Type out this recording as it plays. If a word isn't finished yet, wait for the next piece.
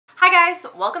Hi guys,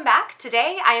 welcome back.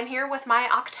 Today I am here with my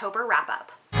October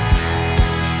wrap-up.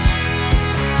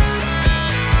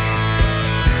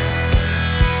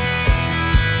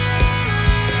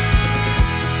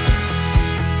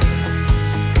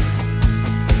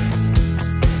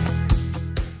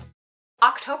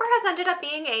 October has ended up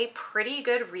being a pretty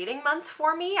good reading month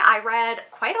for me. I read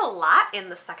quite a lot in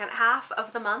the second half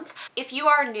of the month. If you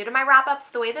are new to my wrap-ups,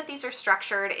 the way that these are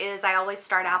structured is I always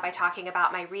start out by talking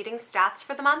about my reading stats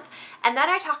for the month, and then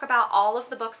I talk about all of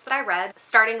the books that I read,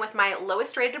 starting with my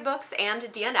lowest rated books and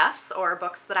DNFs, or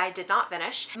books that I did not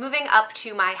finish, moving up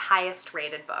to my highest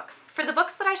rated books. For the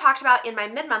books that I talked about in my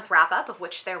mid-month wrap-up, of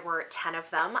which there were 10 of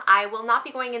them, I will not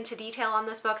be going into detail on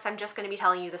those books. I'm just going to be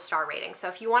telling you the star rating. So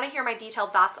if you want to hear my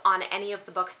detailed thoughts on any of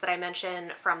the books that I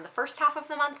mention from the first half of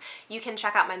the month, you can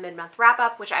check out my mid-month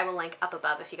wrap-up, which I will link up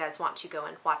above if you guys want to go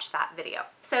and watch that video.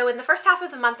 So in the first half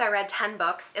of the month I read 10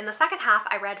 books. In the second half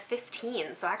I read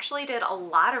 15, so I actually did a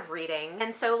lot of reading.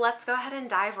 And so let's go ahead and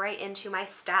dive right into my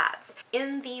stats.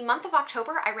 In the month of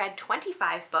October I read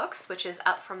 25 books, which is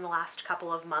up from the last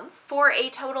couple of months, for a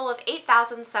total of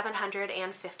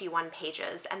 8,751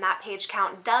 pages, and that page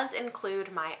count does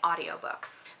include my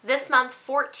audiobooks. This month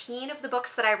 14 of the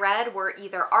books that I read were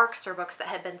either ARCs or books that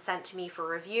had been sent to me for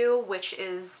review, which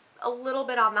is a little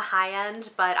bit on the high end,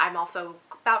 but I'm also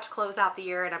about to close out the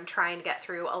year and I'm trying to get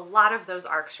through a lot of those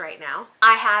ARCs right now.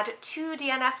 I had 2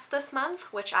 DNFs this month,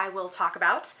 which I will talk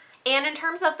about. And in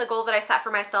terms of the goal that I set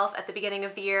for myself at the beginning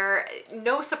of the year,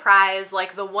 no surprise,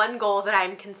 like the one goal that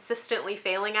I'm consistently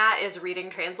failing at is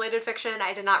reading translated fiction.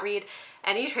 I did not read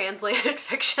any translated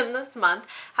fiction this month.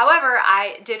 However,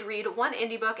 I did read 1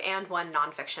 indie book and 1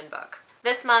 nonfiction book.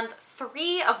 This month,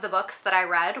 3 of the books that I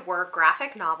read were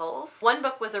graphic novels. 1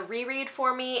 book was a reread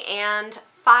for me, and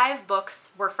 5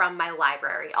 books were from my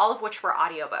library, all of which were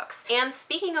audiobooks. And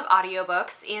speaking of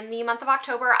audiobooks, in the month of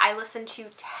October, I listened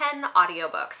to 10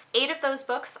 audiobooks. 8 of those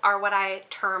books are what I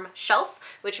term shelf,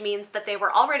 which means that they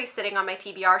were already sitting on my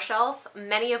TBR shelf.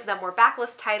 Many of them were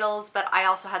backlist titles, but I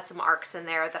also had some ARCs in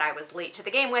there that I was late to the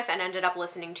game with and ended up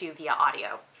listening to via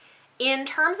audio. In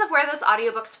terms of where those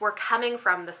audiobooks were coming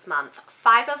from this month,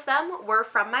 5 of them were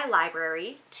from my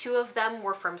library, 2 of them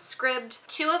were from Scribd,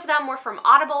 2 of them were from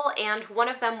Audible, and 1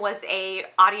 of them was a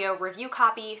audio review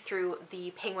copy through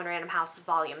the Penguin Random House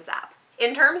Volumes app.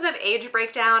 In terms of age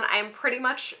breakdown, I am pretty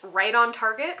much right on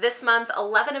target. This month,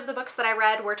 11 of the books that I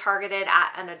read were targeted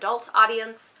at an adult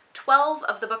audience, 12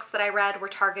 of the books that I read were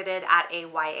targeted at a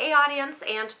YA audience,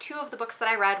 and 2 of the books that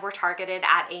I read were targeted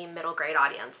at a middle grade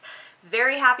audience.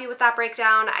 Very happy with that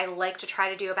breakdown. I like to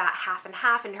try to do about half and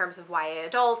half in terms of YA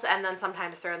adults, and then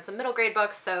sometimes throw in some middle grade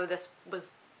books, so this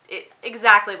was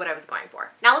exactly what I was going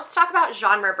for. Now let's talk about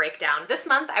genre breakdown. This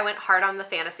month I went hard on the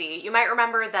fantasy. You might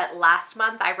remember that last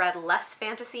month I read less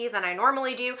fantasy than I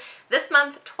normally do. This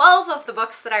month, 12 of the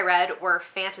books that I read were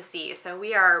fantasy, so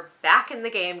we are back in the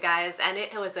game, guys, and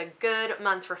it was a good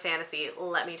month for fantasy,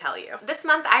 let me tell you. This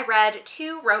month I read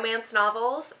 2 romance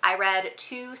novels, I read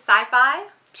 2 sci-fi,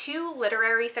 2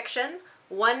 literary fiction,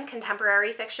 1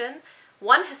 contemporary fiction,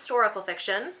 1 historical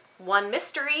fiction, 1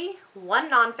 mystery,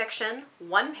 1 nonfiction,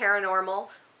 1 paranormal,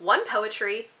 1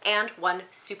 poetry, and 1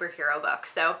 superhero book.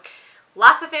 So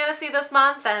lots of fantasy this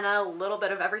month and a little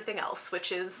bit of everything else,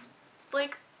 which is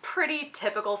like pretty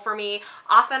typical for me.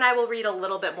 Often I will read a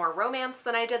little bit more romance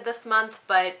than I did this month,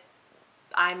 but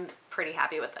I'm pretty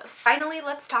happy with this. Finally,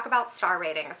 let's talk about star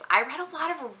ratings. I read a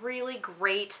lot of really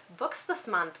great books this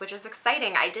month, which is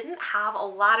exciting. I didn't have a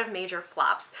lot of major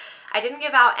flops. I didn't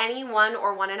give out any 1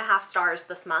 or 1.5 stars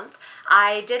this month.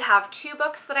 I did have 2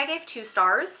 books that I gave 2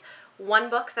 stars, 1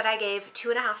 book that I gave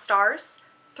 2.5 stars,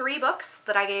 3 books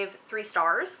that I gave 3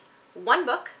 stars, 1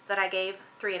 book that I gave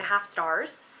 3.5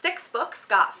 stars, 6 books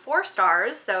got 4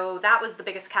 stars, so that was the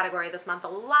biggest category this month. A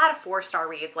lot of 4-star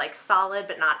reads, like solid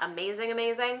but not amazing,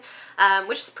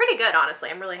 which is pretty good, honestly.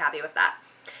 I'm really happy with that.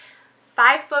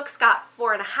 5 books got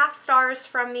 4.5 stars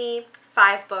from me,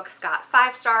 5 books got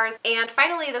 5 stars, and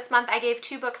finally this month I gave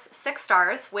 2 books 6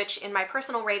 stars, which in my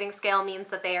personal rating scale means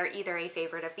that they are either a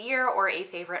favorite of the year or a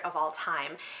favorite of all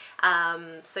time.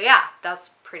 So yeah,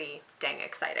 that's pretty dang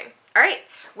exciting. All right,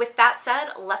 with that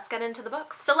said, let's get into the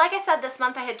books. So like I said, this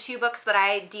month I had 2 books that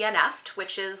I DNF'd,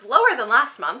 which is lower than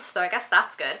last month, so I guess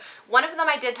that's good. One of them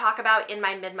I did talk about in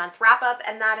my mid-month wrap-up,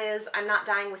 and that is I'm Not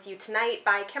Dying With You Tonight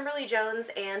by Kimberly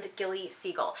Jones and Gilly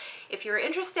Segal. If you're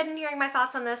interested in hearing my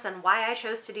thoughts on this and why I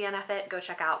chose to DNF it, go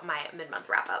check out my mid-month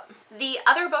wrap-up. The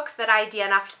other book that I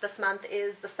DNF'd this month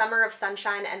is The Summer of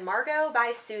Sunshine and Margot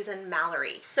by Susan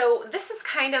Mallery. So this is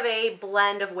kind of a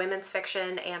blend of women's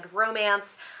fiction and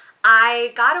romance.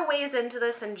 I got a ways into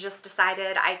this and just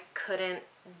decided I couldn't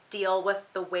deal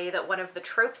with the way that one of the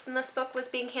tropes in this book was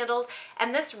being handled,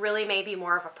 and this really may be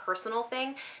more of a personal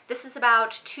thing. This is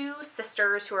about two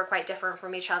sisters who are quite different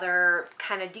from each other,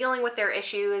 kind of dealing with their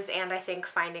issues, and I think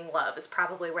finding love is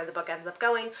probably where the book ends up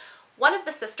going. One of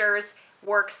the sisters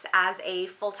works as a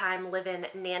full-time live-in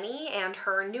nanny, and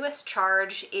her newest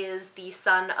charge is the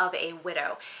son of a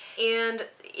widow. And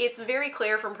it's very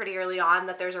clear from pretty early on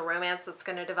that there's a romance that's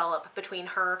going to develop between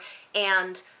her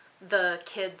and the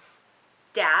kid's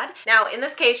dad. Now, in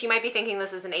this case, you might be thinking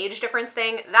this is an age difference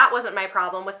thing. That wasn't my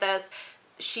problem with this.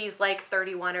 She's like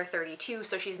 31 or 32,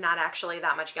 so she's not actually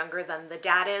that much younger than the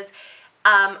dad is.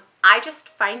 I just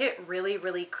find it really,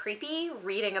 really creepy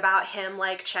reading about him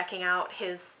like checking out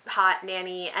his hot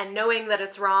nanny and knowing that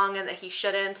it's wrong and that he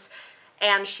shouldn't,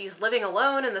 and she's living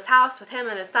alone in this house with him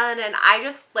and his son, and I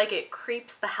just, like, it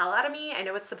creeps the hell out of me. I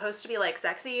know it's supposed to be like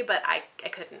sexy, but I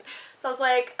couldn't. So I was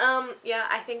like, yeah,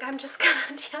 I think I'm just gonna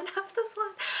DNF this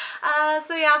one.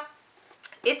 So yeah.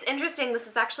 It's interesting, this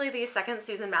is actually the second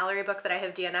Susan Mallery book that I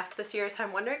have DNF'd this year, so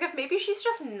I'm wondering if maybe she's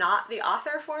just not the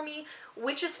author for me,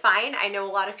 which is fine. I know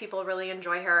a lot of people really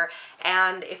enjoy her,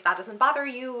 and if that doesn't bother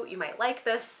you, you might like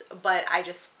this, but I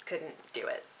just couldn't do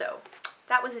it, so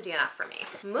that was a DNF for me.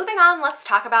 Moving on, let's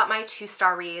talk about my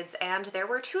 2-star reads, and there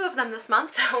were 2 of them this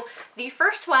month. So the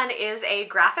first one is a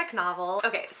graphic novel.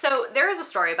 Okay, so there is a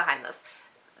story behind this.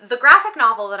 The graphic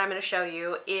novel that I'm going to show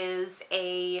you is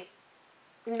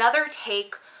another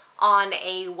take on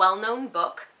a well-known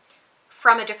book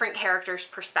from a different character's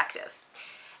perspective.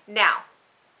 Now,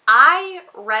 I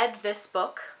read this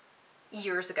book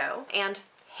years ago and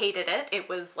hated it. It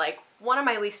was like one of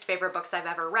my least favorite books I've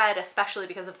ever read, especially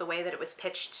because of the way that it was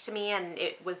pitched to me, and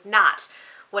it was not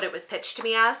what it was pitched to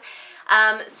me as.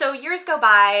 So years go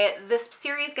by, this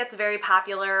series gets very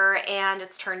popular, and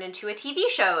it's turned into a TV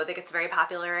show that gets very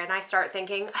popular, and I start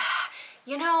thinking,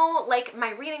 you know, like,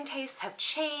 my reading tastes have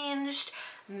changed.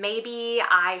 Maybe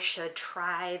I should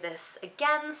try this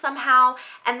again somehow.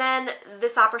 And then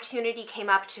this opportunity came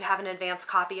up to have an advance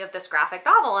copy of this graphic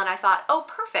novel, and I thought, oh,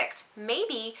 perfect.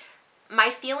 Maybe my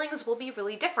feelings will be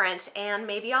really different, and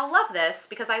maybe I'll love this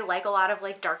because I like a lot of,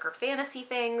 like, darker fantasy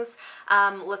things.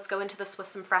 Let's go into this with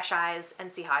some fresh eyes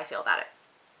and see how I feel about it.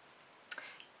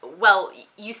 Well,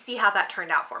 you see how that turned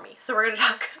out for me. So we're going to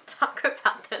talk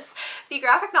about this. The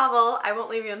graphic novel, I won't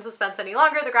leave you in suspense any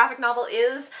longer. The graphic novel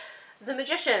is The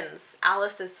Magicians,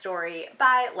 Alice's Story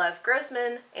by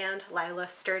Grossman and Lilah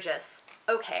Sturges.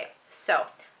 Okay, so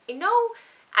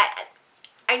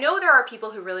I know there are people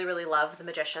who really, really love The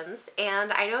Magicians,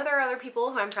 and I know there are other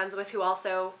people who I'm friends with who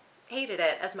also hated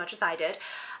it as much as I did.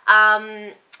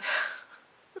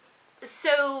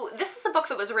 So this is a book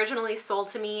that was originally sold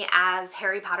to me as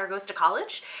Harry Potter Goes to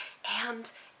College, and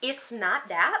it's not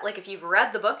that. Like, if you've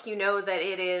read the book, you know that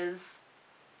it is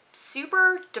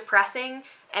super depressing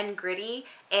and gritty,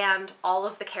 and all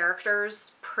of the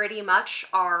characters pretty much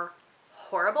are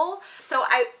horrible. So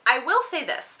I will say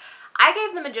this. I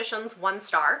gave The Magicians 1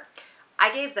 star.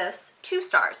 I gave this 2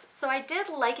 stars. So I did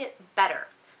like it better,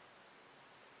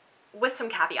 with some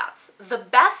caveats. The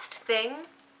best thing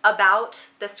about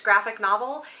this graphic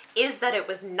novel is that it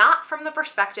was not from the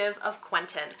perspective of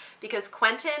Quentin, because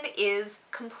Quentin is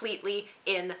completely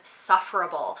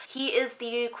insufferable. He is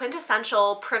the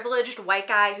quintessential privileged white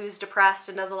guy who's depressed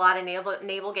and does a lot of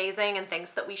navel gazing and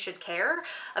thinks that we should care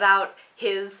about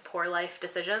his poor life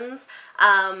decisions.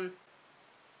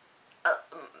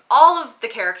 All of the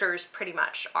characters pretty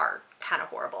much are kind of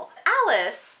horrible.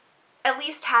 Alice at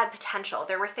least had potential.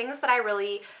 There were things that I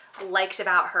really liked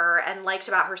about her and liked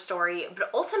about her story, but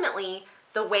ultimately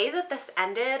the way that this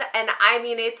ended, and I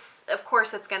mean, of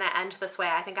course it's gonna end this way.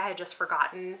 I think I had just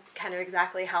forgotten kind of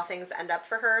exactly how things end up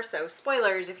for her, so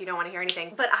spoilers if you don't want to hear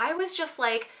anything, but I was just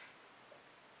like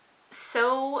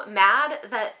so mad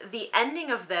that the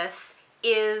ending of this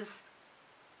is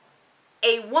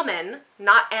a woman,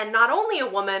 not only a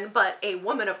woman, but a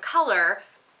woman of color,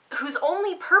 whose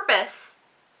only purpose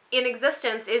in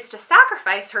existence is to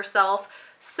sacrifice herself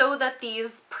so that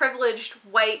these privileged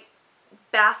white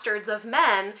bastards of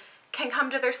men can come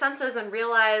to their senses and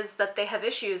realize that they have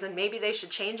issues and maybe they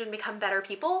should change and become better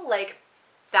people. Like,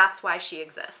 that's why she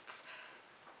exists.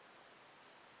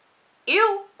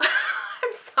 Ew.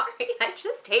 I'm sorry, I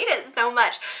just hate it so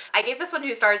much. I gave this one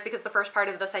 2 stars because the first part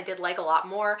of this I did like a lot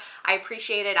more. I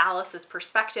appreciated Alice's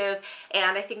perspective,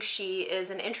 and I think she is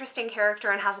an interesting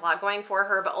character and has a lot going for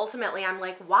her, but ultimately I'm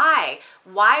like, why?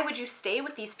 Why would you stay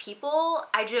with these people?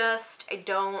 I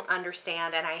don't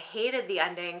understand, and I hated the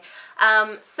ending.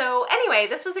 So anyway,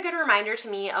 this was a good reminder to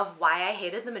me of why I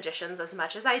hated the Magicians as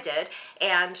much as I did,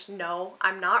 and no,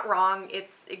 I'm not wrong.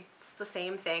 It's the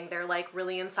same thing. They're like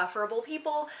really insufferable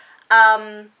people.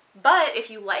 But if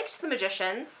you liked the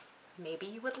Magicians, maybe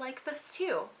you would like this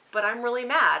too. But I'm really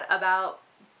mad about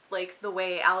like the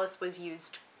way Alice was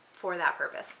used for that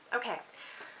purpose. Okay,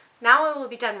 now I will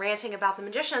be done ranting about the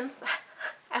Magicians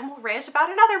and we'll rant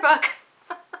about another book.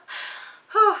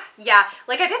 Yeah,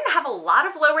 like I didn't have a lot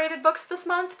of low-rated books this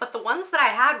month, but the ones that I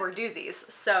had were doozies,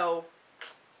 so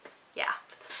yeah.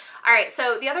 Alright,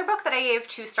 so the other book that I gave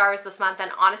 2 stars this month,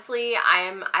 and honestly,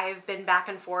 I've been back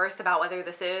and forth about whether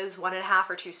this is 1.5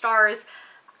 or 2 stars.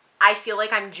 I feel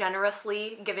like I'm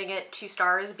generously giving it 2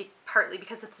 stars, partly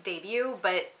because it's a debut,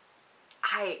 but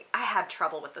I had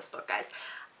trouble with this book, guys.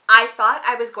 I thought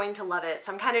I was going to love it,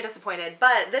 so I'm kind of disappointed,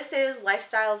 but this is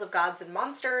Lifestyles of Gods and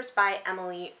Monsters by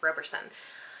Emily Roberson.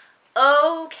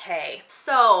 Okay,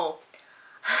 so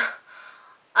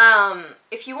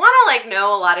if you want to like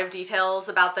know a lot of details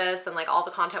about this and like all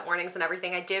the content warnings and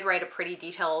everything, I did write a pretty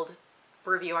detailed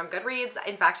review on Goodreads.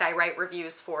 In fact, I write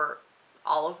reviews for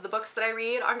all of the books that I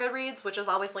read on Goodreads, which is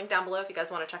always linked down below if you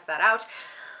guys want to check that out.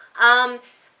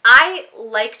 I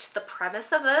liked the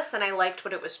premise of this and I liked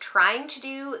what it was trying to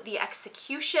do. The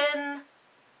execution,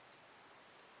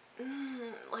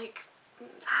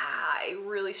 I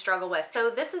really struggle with.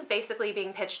 So this is basically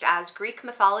being pitched as Greek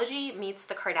mythology meets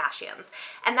the Kardashians.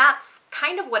 And that's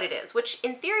kind of what it is, which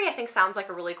in theory I think sounds like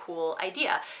a really cool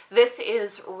idea. This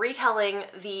is retelling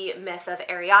the myth of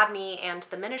Ariadne and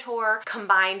the Minotaur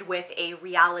combined with a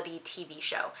reality TV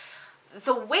show.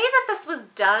 The way that this was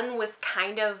done was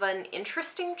kind of an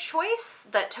interesting choice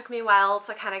that took me a while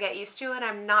to kind of get used to, and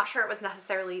I'm not sure it was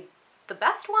necessarily the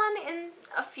best one in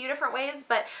a few different ways,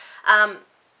 but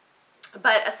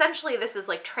essentially this is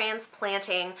like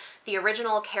transplanting the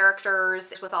original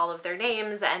characters with all of their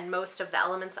names and most of the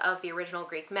elements of the original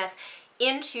Greek myth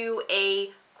into a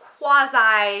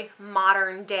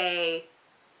quasi-modern day,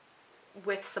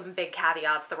 with some big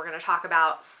caveats that we're going to talk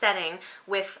about, setting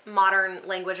with modern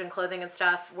language and clothing and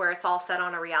stuff, where it's all set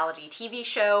on a reality TV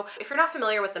show. If you're not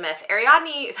familiar with the myth,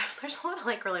 Ariadne, there's a lot of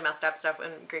like really messed up stuff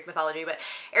in Greek mythology, but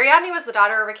Ariadne was the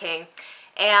daughter of a king,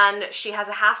 and she has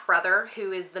a half-brother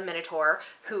who is the Minotaur,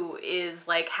 who is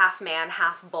like half man,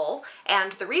 half bull,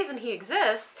 and the reason he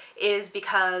exists is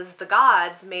because the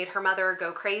gods made her mother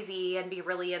go crazy and be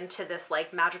really into this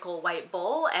like magical white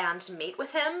bull and mate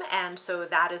with him, and so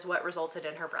that is what resulted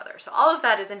in her brother. So all of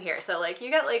that is in here. So like you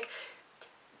get like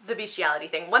the bestiality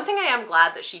thing. One thing I am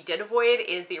glad that she did avoid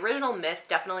is the original myth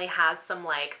definitely has some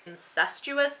like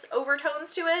incestuous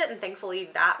overtones to it, and thankfully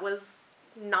that was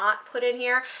not put in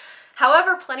here.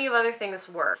 However, plenty of other things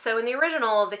were. So in the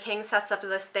original, the king sets up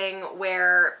this thing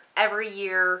where every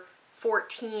year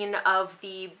 14 of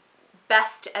the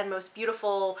best and most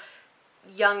beautiful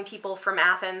young people from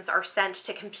Athens are sent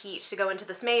to compete to go into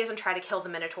this maze and try to kill the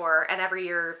Minotaur, and every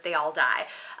year they all die.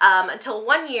 Until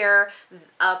one year,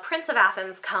 a prince of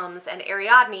Athens comes, and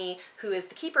Ariadne, who is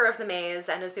the keeper of the maze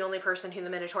and is the only person who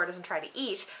the Minotaur doesn't try to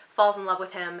eat, falls in love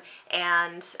with him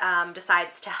and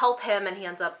decides to help him, and he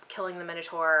ends up killing the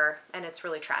Minotaur, and it's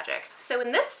really tragic. So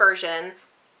in this version,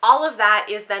 all of that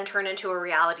is then turned into a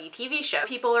reality TV show.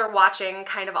 People are watching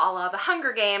kind of a la the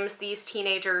Hunger Games, these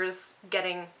teenagers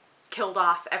getting killed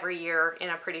off every year in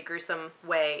a pretty gruesome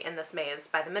way in this maze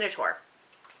by the Minotaur.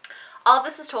 All of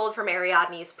this is told from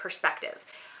Ariadne's perspective.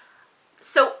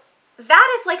 So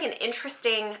that is like an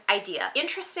interesting idea.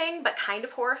 Interesting, but kind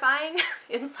of horrifying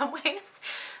in some ways.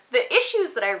 The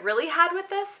issues that I really had with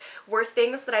this were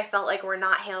things that I felt like were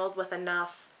not handled with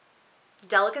enough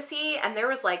delicacy, and there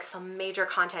was like some major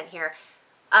content here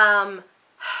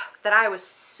that I was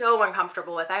so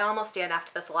uncomfortable with. I almost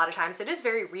DNF'd this a lot of times. It is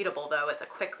very readable though. It's a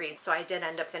quick read, so I did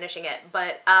end up finishing it,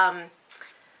 but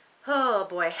oh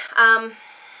boy.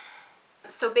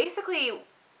 So basically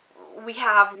we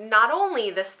have not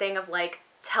only this thing of like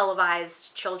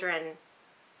televised children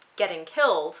getting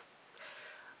killed,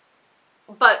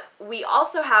 but we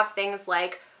also have things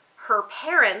like her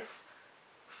parents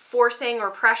forcing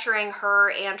or pressuring her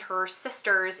and her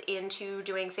sisters into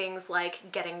doing things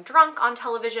like getting drunk on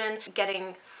television,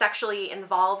 getting sexually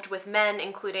involved with men,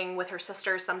 including with her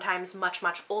sisters, sometimes much,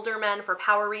 much older men for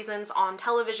power reasons on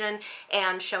television,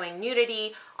 and showing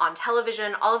nudity on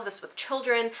television, all of this with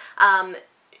children.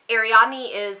 Ariadne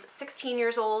is 16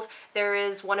 years old. There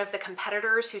is one of the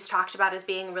competitors who's talked about as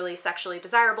being really sexually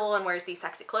desirable and wears these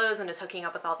sexy clothes and is hooking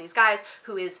up with all these guys,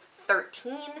 who is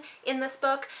 13 in this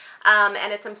book.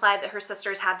 And it's implied that her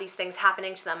sisters had these things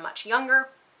happening to them much younger.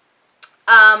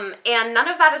 And none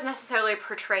of that is necessarily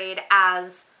portrayed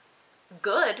as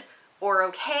good or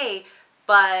okay,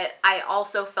 but I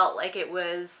also felt like it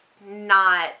was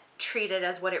not treated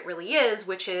as what it really is,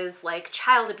 which is like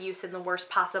child abuse in the worst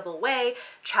possible way,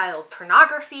 child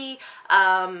pornography.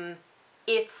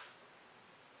 It's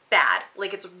bad.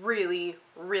 Like, it's really,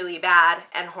 really bad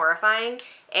and horrifying.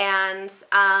 And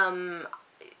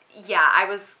yeah, I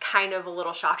was kind of a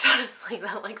little shocked, honestly,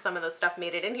 that like some of the stuff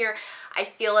made it in here. I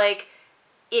feel like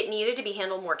it needed to be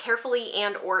handled more carefully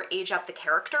and or age up the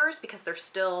characters, because they're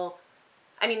still,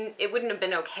 I mean, it wouldn't have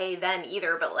been okay then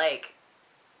either, but like,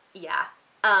 yeah.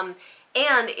 And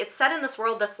it's set in this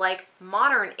world that's like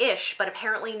modern-ish, but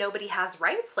apparently nobody has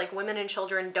rights. Like, women and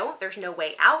children don't. There's no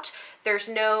way out. There's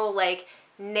no like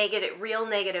real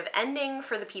negative ending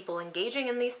for the people engaging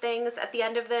in these things at the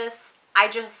end of this. I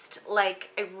just like,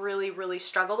 I really, really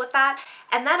struggle with that.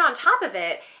 And then on top of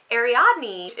it,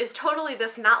 Ariadne is totally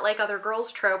this not like other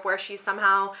girls trope where she's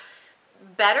somehow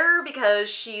better because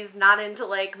she's not into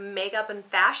like makeup and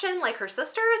fashion like her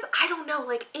sisters. I don't know,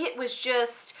 like it was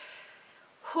just,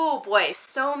 oh boy,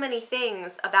 so many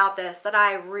things about this that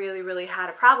I really, really had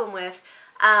a problem with.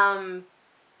 Yikes.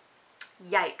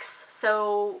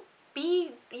 So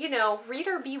be, you know,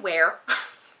 reader beware.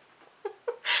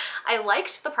 I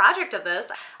liked the project of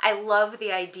this. I love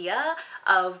the idea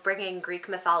of bringing Greek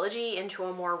mythology into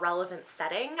a more relevant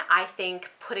setting. I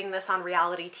think putting this on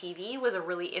reality TV was a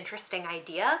really interesting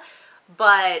idea,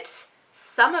 but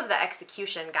some of the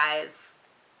execution, guys,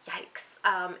 yikes.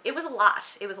 It was a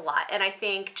lot. It was a lot. And I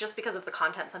think just because of the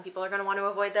content, some people are going to want to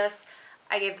avoid this.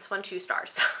 I gave this one 2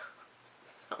 stars.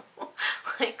 So,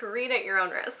 like, read at your own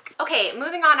risk. Okay,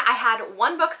 moving on, I had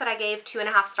one book that I gave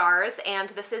 2.5 stars, and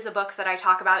this is a book that I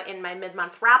talk about in my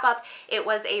mid-month wrap-up. It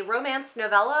was a romance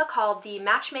novella called The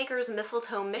Matchmakers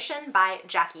Mistletoe Mission by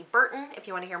Jaci Burton. If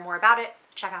you want to hear more about it,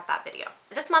 check out that video.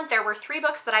 This month there were 3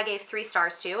 books that I gave 3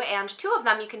 stars to, and 2 of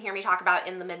them you can hear me talk about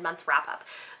in the mid-month wrap-up.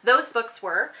 Those books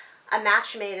were A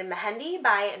Match Made in Mehendi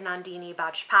by Nandini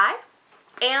Bajpai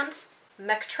and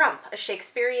Mactrump, a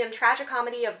Shakespearean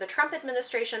tragicomedy of the Trump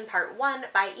administration, Part 1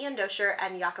 by Ian Doescher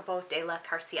and Jacopo della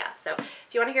Garcia. So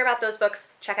if you want to hear about those books,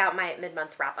 check out my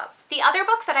mid-month wrap-up. The other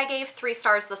book that I gave 3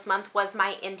 stars this month was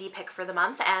my indie pick for the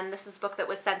month, and this is a book that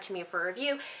was sent to me for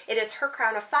review. It is Her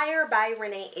Crown of Fire by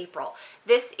Renee April.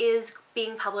 This is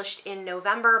being published in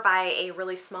November by a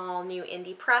really small new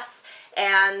indie press,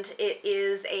 and it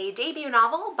is a debut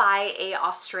novel by an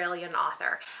Australian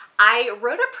author. I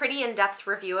wrote a pretty in-depth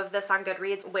review of this on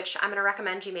Goodreads, which I'm going to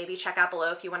recommend you maybe check out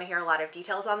below if you want to hear a lot of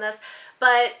details on this.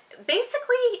 But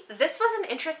basically, this was an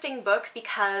interesting book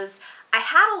because I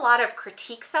had a lot of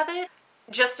critiques of it,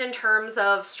 just in terms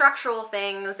of structural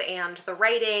things and the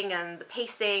writing and the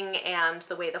pacing and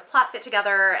the way the plot fit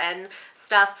together and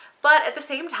stuff. But at the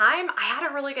same time, I had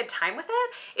a really good time with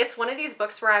it. It's one of these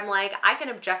books where I'm like, I can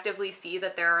objectively see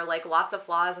that there are like lots of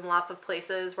flaws and lots of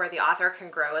places where the author can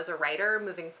grow as a writer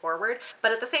moving forward.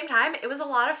 But at the same time, it was a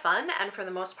lot of fun, and for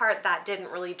the most part, that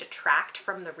didn't really detract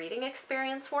from the reading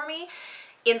experience for me.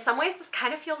 In some ways, this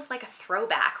kind of feels like a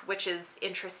throwback, which is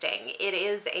interesting. It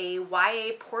is a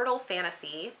YA portal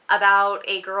fantasy about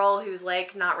a girl who's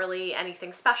like not really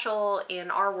anything special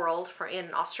in our world,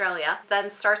 in Australia,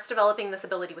 then starts developing this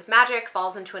ability with magic,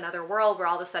 falls into another world where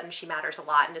all of a sudden she matters a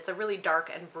lot, and it's a really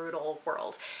dark and brutal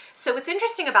world. So what's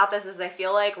interesting about this is I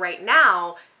feel like right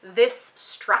now, this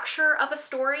structure of a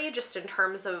story, just in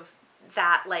terms of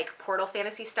that like portal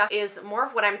fantasy stuff, is more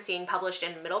of what I'm seeing published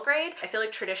in middle grade. I feel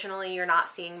like traditionally you're not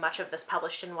seeing much of this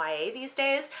published in YA these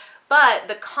days, but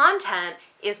the content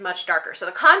is much darker. So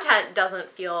the content doesn't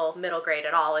feel middle grade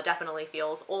at all. It definitely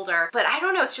feels older, but I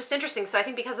don't know, it's just interesting. So I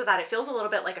think because of that, it feels a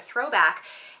little bit like a throwback,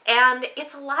 and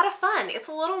it's a lot of fun. It's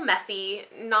a little messy.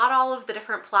 Not all of the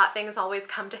different plot things always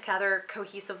come together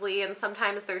cohesively, and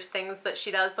sometimes there's things that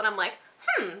she does that I'm like,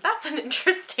 that's an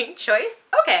interesting choice.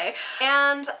 Okay.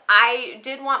 And I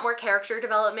did want more character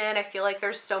development. I feel like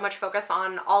there's so much focus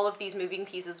on all of these moving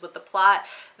pieces with the plot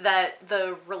that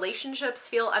the relationships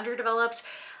feel underdeveloped.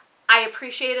 I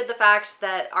appreciated the fact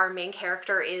that our main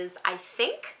character is, I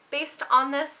think, based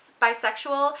on this,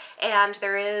 bisexual, and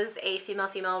there is a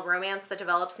female-female romance that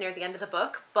develops near the end of the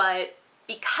book, but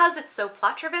because it's so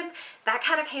plot-driven, that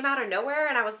kind of came out of nowhere,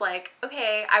 and I was like,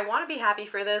 okay, I want to be happy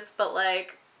for this, but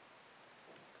like,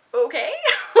 okay,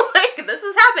 like this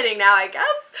is happening now, I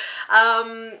guess.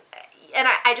 And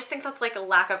I just think that's like a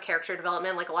lack of character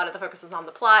development. Like a lot of the focus is on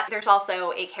the plot. There's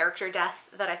also a character death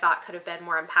that I thought could have been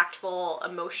more impactful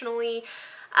emotionally.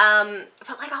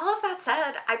 But like all of that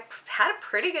said, I had a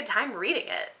pretty good time reading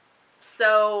it.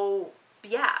 So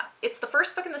yeah, it's the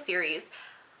first book in the series.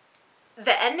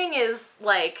 The ending is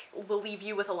like, will leave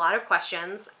you with a lot of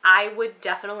questions. I would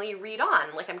definitely read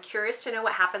on. Like, I'm curious to know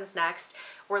what happens next.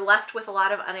 We're left with a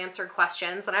lot of unanswered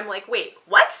questions and I'm like, wait,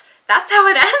 what? That's how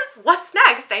it ends? What's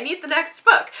next? I need the next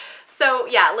book. So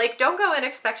yeah, like don't go in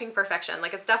expecting perfection.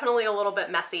 Like it's definitely a little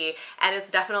bit messy and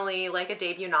it's definitely like a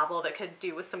debut novel that could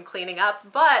do with some cleaning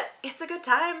up, but it's a good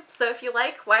time. So if you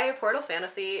like YA portal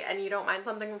fantasy and you don't mind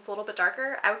something that's a little bit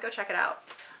darker, I would go check it out.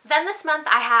 Then this month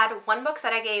I had one book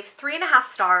that I gave 3.5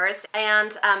 stars,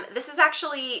 and this is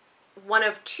actually one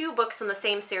of 2 books in the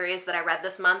same series that I read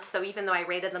this month, so even though I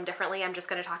rated them differently, I'm just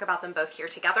going to talk about them both here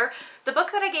together. The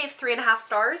book that I gave 3.5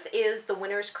 stars is The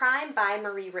Winter's Crime by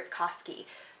Marie Rutkoski.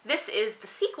 This is the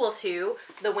sequel to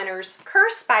The Winter's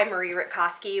Curse by Marie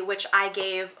Rutkoski, which I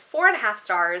gave 4.5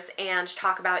 stars and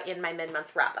talk about in my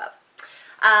mid-month wrap-up.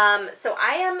 So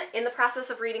I am in the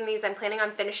process of reading these. I'm planning on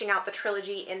finishing out the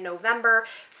trilogy in November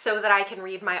so that I can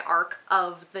read my arc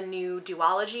of the new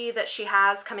duology that she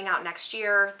has coming out next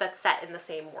year that's set in the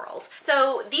same world.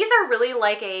 So these are really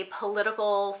like a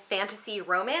political fantasy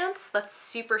romance that's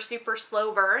super, super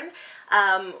slow burn.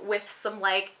 With some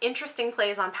like interesting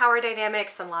plays on power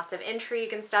dynamics and lots of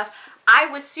intrigue and stuff. I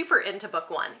was super into book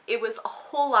 1. It was a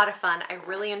whole lot of fun. I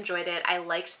really enjoyed it. I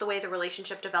liked the way the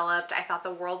relationship developed. I thought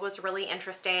the world was really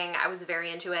interesting. I was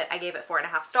very into it. I gave it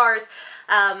 4.5 stars.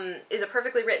 Is it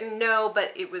perfectly written? No,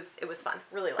 but it was fun.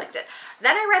 Really liked it.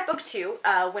 Then I read book 2,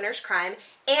 Winter's Crime,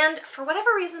 and for whatever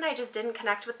reason I just didn't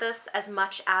connect with this as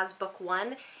much as book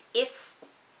 1. It's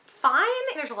fine.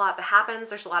 There's a lot that happens.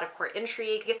 There's a lot of court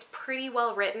intrigue. It's pretty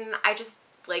well written. I just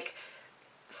like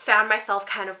found myself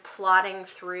kind of plodding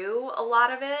through a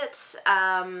lot of it,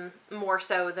 more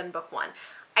so than book 1.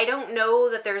 I don't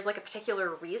know that there's like a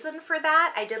particular reason for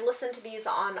that. I did listen to these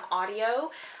on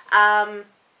audio.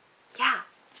 Yeah,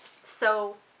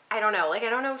 so I don't know. Like, I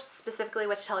don't know specifically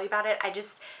what to tell you about it.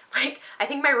 I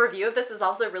think my review of this is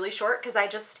also really short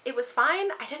because it was fine.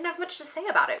 I didn't have much to say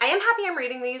about it. I am happy I'm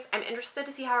reading these. I'm interested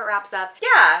to see how it wraps up.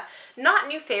 Yeah, not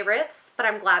new favorites, but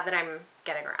I'm glad that I'm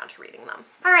getting around to reading them.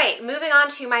 All right, moving on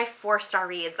to my 4-star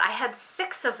reads. I had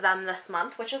 6 of them this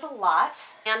month, which is a lot,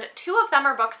 and 2 of them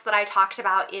are books that I talked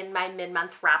about in my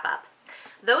mid-month wrap-up.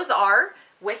 Those are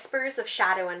Whispers of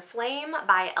Shadow and Flame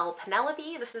by L.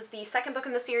 Penelope. This is the 2nd book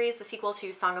in the series, the sequel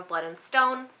to Song of Blood and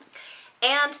Stone.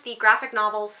 And the graphic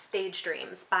novel Stage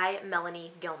Dreams by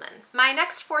Melanie Gilman. My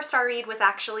next 4-star read was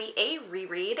actually a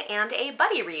reread and a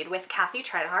buddy read with Kathy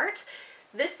Treadhart.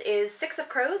 This is 6 of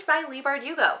Crows by Leigh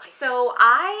Bardugo. So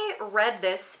I read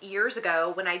this years ago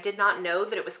when I did not know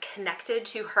that it was connected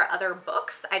to her other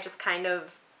books. I just kind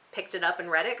of picked it up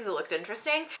and read it because it looked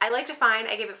interesting. I liked it fine.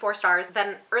 I gave it 4 stars.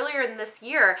 Then earlier in this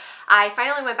year, I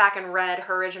finally went back and read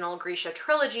her original Grisha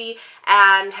trilogy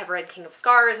and have read King of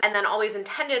Scars, and then always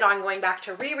intended on going back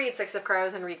to reread 6 of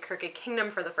Crows and read Crooked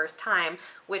Kingdom for the first time,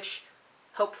 which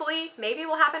hopefully maybe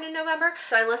will happen in November.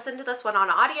 So I listened to this one on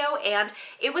audio and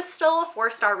it was still a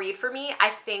 4-star read for me. I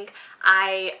think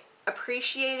I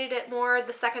appreciated it more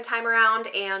the second time around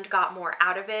and got more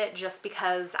out of it just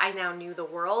because I now knew the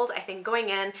world. I think going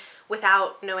in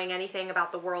without knowing anything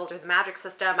about the world or the magic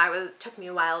system, it took me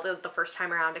a while the first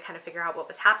time around to kind of figure out what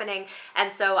was happening.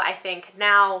 And so I think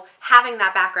now having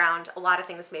that background, a lot of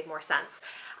things made more sense.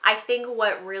 I think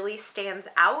what really stands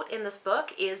out in this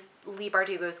book is Leigh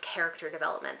Bardugo's character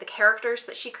development. The characters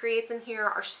that she creates in here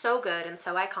are so good and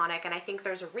so iconic, and I think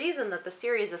there's a reason that the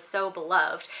series is so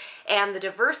beloved. And the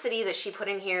diversity that she put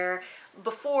in here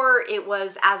before it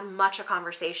was as much a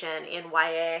conversation in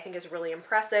YA, I think is really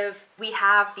impressive. We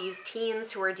have these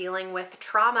teens who are dealing with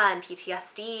trauma and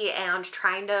PTSD and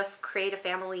trying to create a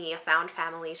family, a found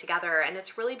family together, and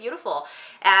it's really beautiful.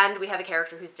 And we have a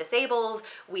character who's disabled,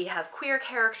 we have queer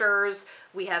characters,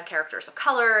 we have characters of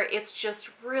color. It's just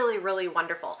really, really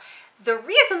wonderful. The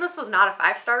reason this was not a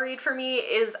 5-star read for me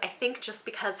is I think just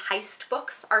because heist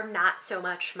books are not so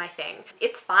much my thing.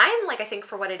 It's fine, like I think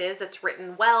for what it is, it's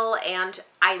written well, and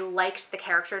I liked the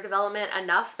character development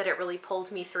enough that it really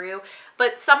pulled me through,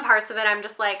 but some parts of it I'm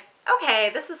just like, okay,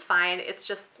 this is fine, it's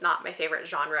just not my favorite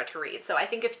genre to read. So I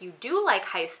think if you do like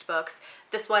heist books,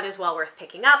 this one is well worth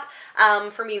picking up.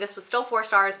 For me, this was still 4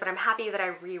 stars, but I'm happy that I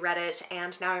reread it,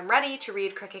 and now I'm ready to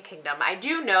read Crooked Kingdom. I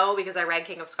do know, because I read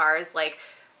King of Scars like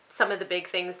some of the big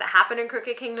things that happen in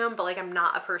Crooked Kingdom, but like I'm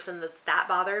not a person that's that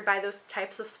bothered by those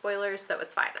types of spoilers, so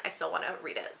it's fine. I still want to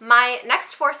read it. My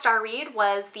next 4-star read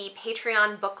was the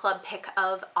Patreon book club pick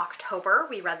of October.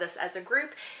 We read this as a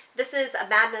group. This is A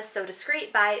Madness So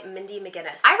Discreet by Mindy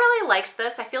McGinnis. I really liked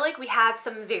this. I feel like we had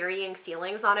some varying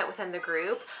feelings on it within the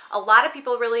group. A lot of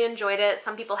people really enjoyed it.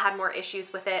 Some people had more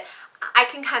issues with it. I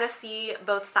can kind of see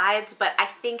both sides, but I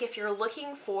think if you're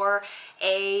looking for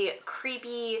a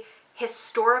creepy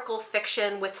historical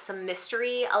fiction with some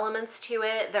mystery elements to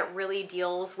it that really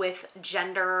deals with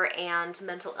gender and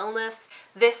mental illness,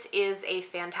 this is a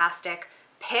fantastic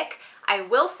pick. I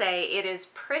will say it is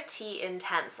pretty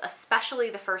intense, especially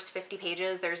the first 50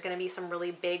 pages. There's going to be some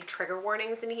really big trigger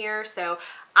warnings in here, so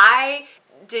I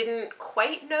didn't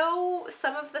quite know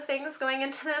some of the things going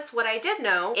into this. What I did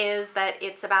know is that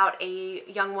it's about a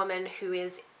young woman who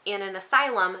is in an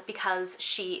asylum because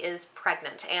she is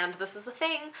pregnant, and this is a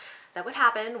thing that would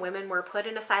happen. Women were put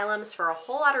in asylums for a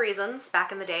whole lot of reasons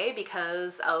back in the day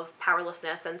because of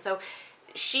powerlessness, and so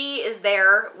she is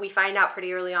there. We find out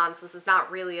pretty early on, so this is not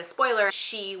really a spoiler.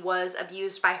 She was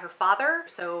abused by her father,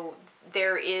 so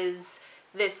there is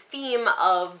this theme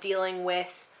of dealing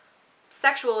with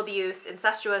sexual abuse,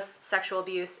 incestuous sexual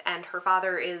abuse, and her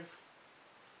father is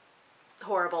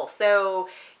horrible. So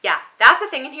yeah, that's a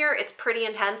thing in here. It's pretty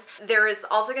intense. There is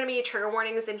also going to be trigger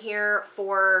warnings in here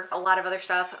for a lot of other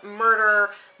stuff: murder,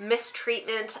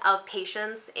 mistreatment of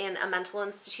patients in a mental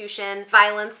institution,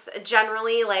 violence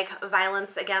generally, like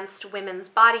violence against women's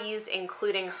bodies,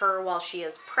 including her while she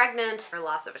is pregnant, her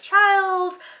loss of a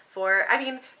child, I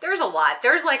mean, there's a lot.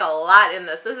 There's like a lot in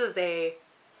this. This is a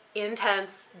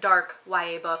intense, dark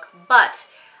YA book, but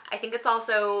I think it's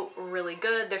also really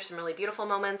good. There's some really beautiful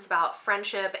moments about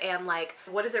friendship and like,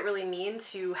 what does it really mean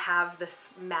to have this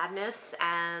madness?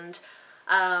 And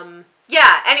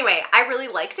yeah, anyway, I really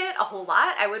liked it a whole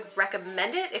lot. I would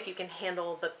recommend it if you can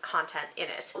handle the content in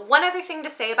it. One other thing to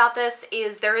say about this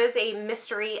is there is a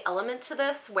mystery element to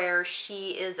this where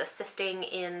she is assisting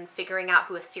in figuring out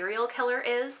who a serial killer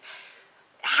is.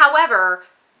 However,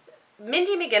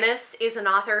 Mindy McGinnis is an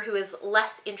author who is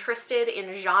less interested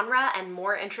in genre and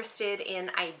more interested in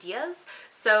ideas.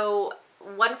 So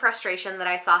one frustration that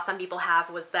I saw some people have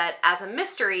was that as a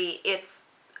mystery, it's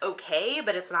okay,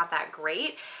 but it's not that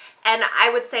great. And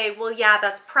I would say, well, yeah,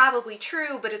 that's probably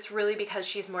true, but it's really because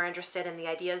she's more interested in the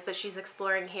ideas that she's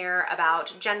exploring here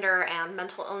about gender and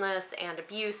mental illness and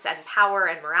abuse and power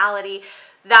and morality.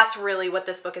 That's really what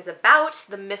this book is about.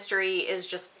 The mystery is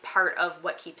just part of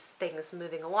what keeps things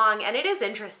moving along, and it is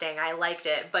interesting. I liked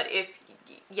it, but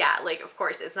yeah, like, of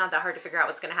course, it's not that hard to figure out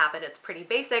what's going to happen. It's pretty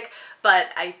basic, but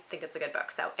I think it's a good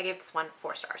book, so I gave this one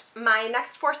 4 stars. My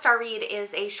next 4-star read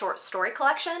is a short story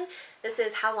collection. This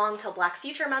is How Long Till Black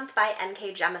Future Month by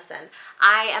N.K. Jemisin.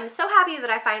 I am so happy that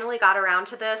I finally got around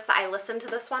to this. I listened to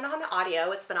this one on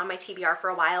audio. It's been on my TBR for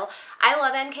a while. I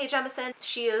love N.K. Jemisin.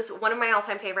 She is one of my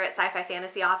all-time favorite sci-fi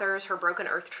fantasy authors. Her Broken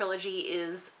Earth trilogy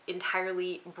is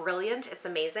entirely brilliant. It's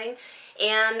amazing.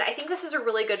 And I think this is a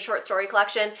really good short story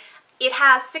collection. It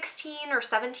has 16 or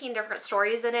 17 different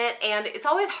stories in it, and it's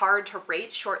always hard to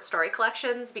rate short story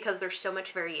collections because there's so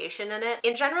much variation in it.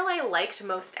 In general, I liked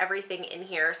most everything in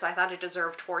here, so I thought it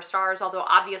deserved 4 stars, although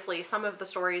obviously some of the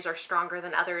stories are stronger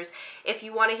than others. If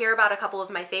you want to hear about a couple of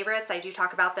my favorites, I do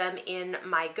talk about them in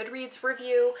my Goodreads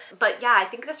review. But yeah, I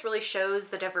think this really shows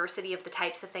the diversity of the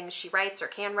types of things she writes or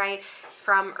can write,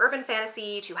 from urban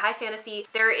fantasy to high fantasy.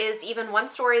 There is even one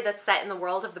story that's set in the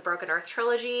world of the Broken Earth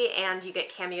trilogy, and you get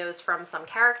cameos from some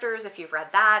characters if you've read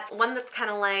that. One that's kind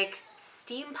of like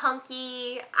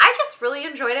steampunky. I just really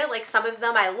enjoyed it. Like, some of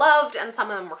them I loved and some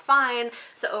of them were fine.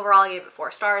 So overall I gave it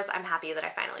 4 stars. I'm happy that I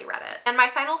finally read it. And my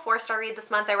final 4-star read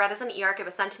this month I read as an e-arc. It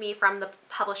was sent to me from the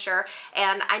publisher,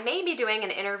 and I may be doing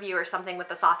an interview or something with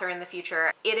this author in the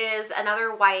future. It is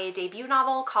another YA debut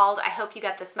novel called I Hope You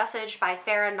Get This Message by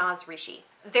Farah Rishi.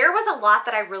 There was a lot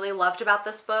that I really loved about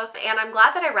this book, and I'm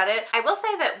glad that I read it. I will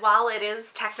say that while it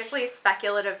is technically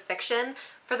speculative fiction,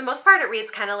 for the most part it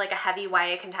reads kind of like a heavy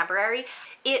YA contemporary.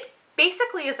 It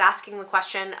basically is asking the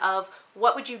question of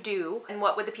what would you do and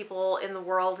what would the people in the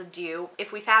world do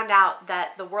if we found out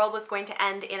that the world was going to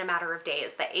end in a matter of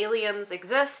days, that aliens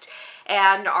exist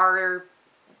and are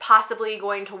possibly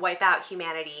going to wipe out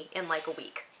humanity in like a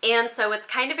week. And so it's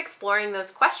kind of exploring those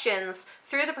questions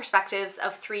through the perspectives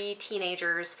of 3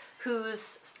 teenagers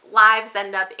whose lives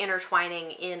end up intertwining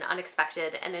in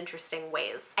unexpected and interesting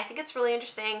ways. I think it's really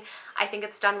interesting. I think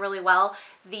it's done really well.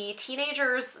 The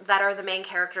teenagers that are the main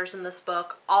characters in this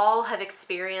book all have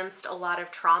experienced a lot of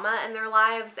trauma in their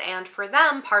lives, and for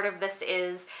them, part of this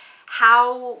is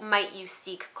how might you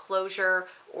seek closure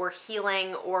or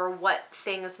healing, or what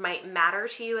things might matter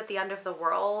to you at the end of the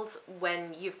world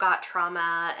when you've got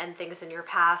trauma and things in your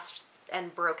past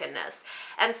and brokenness.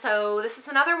 And so this is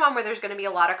another one where there's going to be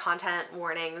a lot of content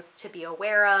warnings to be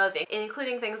aware of,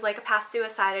 including things like a past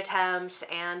suicide attempt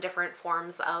and different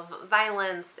forms of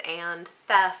violence and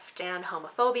theft and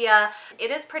homophobia. It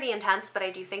is pretty intense, but I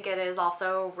do think it is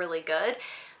also really good.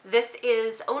 This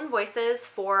is Own Voices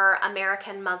for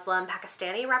American Muslim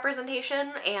Pakistani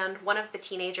representation, and one of the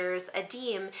teenagers,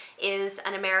 Adim, is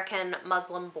an American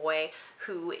Muslim boy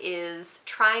who is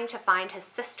trying to find his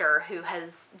sister, who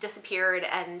has disappeared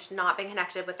and not been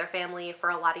connected with their family for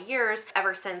a lot of years,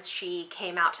 ever since she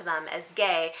came out to them as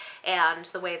gay, and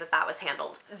the way that that was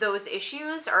handled. Those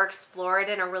issues are explored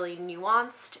in a really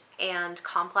nuanced and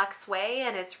complex way,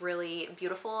 and it's really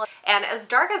beautiful. And as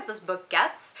dark as this book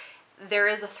gets, there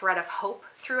is a thread of hope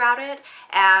throughout it,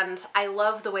 and I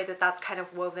love the way that that's kind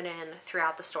of woven in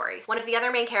throughout the story. One of the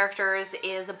other main characters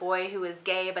is a boy who is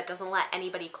gay but doesn't let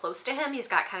anybody close to him. He's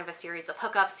got kind of a series of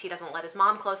hookups. He doesn't let his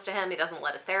mom close to him. He doesn't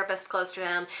let his therapist close to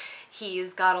him.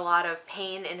 He's got a lot of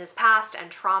pain in his past and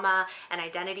trauma and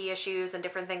identity issues and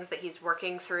different things that he's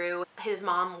working through. His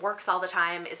mom works all the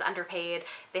time, is underpaid.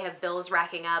 They have bills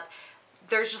racking up.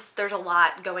 There's a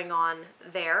lot going on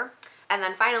there. And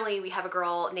then finally, we have a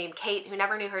girl named Kate who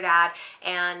never knew her dad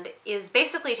and is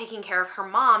basically taking care of her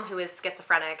mom, who is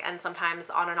schizophrenic and sometimes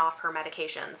on and off her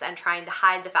medications, and trying to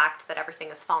hide the fact that everything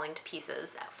is falling to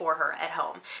pieces for her at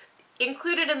home.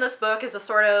 Included in this book is a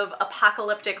sort of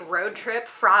apocalyptic road trip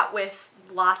fraught with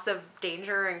lots of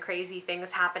danger and crazy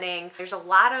things happening. There's a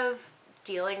lot of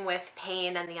dealing with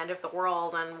pain and the end of the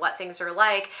world and what things are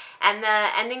like, and the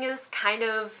ending is kind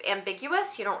of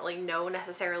ambiguous. You don't really know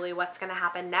necessarily what's going to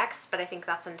happen next, but I think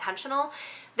that's intentional.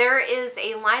 There is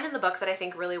a line in the book that I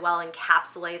think really well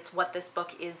encapsulates what this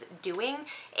book is doing,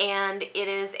 and it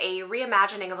is a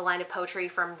reimagining of a line of poetry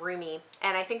from Rumi,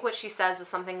 and I think what she says is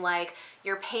something like,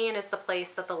 "Your pain is the place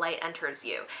that the light enters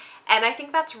you." And I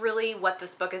think that's really what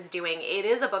this book is doing. It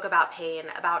is a book about pain,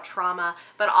 about trauma,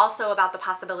 but also about the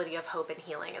possibility of hope and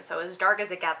healing. And so as dark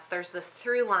as it gets, there's this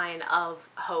through line of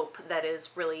hope that is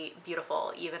really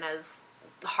beautiful, even as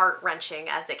heart-wrenching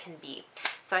as it can be.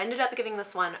 So I ended up giving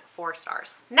this one 4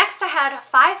 stars. Next, I had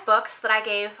 5 books that I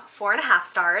gave 4.5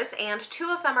 stars, and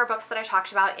 2 of them are books that I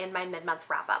talked about in my mid-month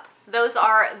wrap-up. Those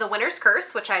are The Winter's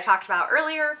Curse, which I talked about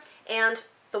earlier, and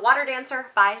The Water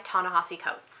Dancer by Ta-Nehisi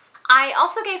Coates. I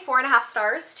also gave 4.5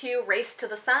 stars to Race to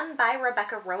the Sun by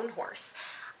Rebecca Roanhorse.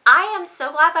 I am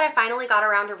so glad that I finally got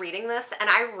around to reading this, and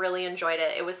I really enjoyed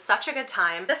it. It was such a good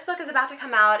time. This book is about to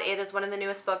come out. It is one of the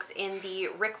newest books in the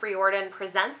Rick Riordan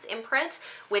Presents imprint,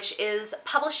 which is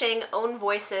publishing Own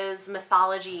Voices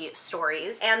mythology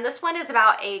stories. And this one is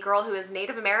about a girl who is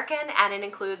Native American, and it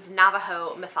includes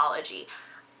Navajo mythology.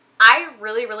 I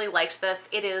really, really liked this.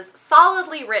 It is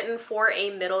solidly written for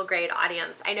a middle grade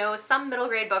audience. I know some middle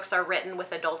grade books are written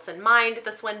with adults in mind.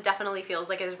 This one definitely feels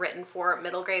like it is written for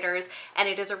middle graders, and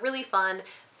it is a really fun,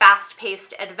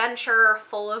 fast-paced adventure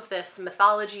full of this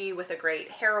mythology with a great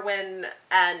heroine,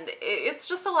 and it's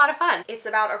just a lot of fun. It's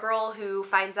about a girl who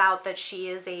finds out that she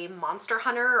is a monster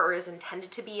hunter, or is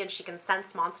intended to be, and she can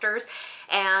sense monsters,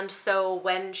 and so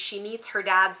when she meets her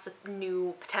dad's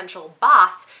new potential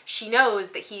boss, she knows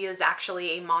that he is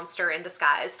actually a monster in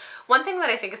disguise. One thing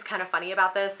that I think is kind of funny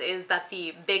about this is that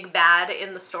the big bad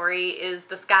in the story is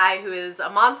this guy who is a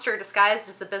monster disguised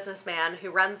as a businessman who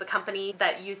runs a company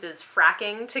that uses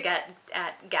fracking to get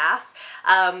at gas,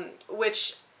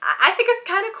 which I think is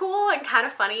kind of cool and kind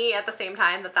of funny at the same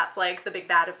time that that's like the big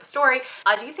bad of the story.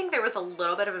 I do think there was a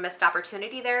little bit of a missed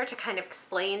opportunity there to kind of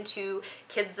explain to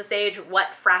kids this age what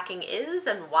fracking is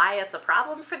and why it's a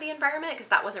problem for the environment, because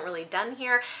that wasn't really done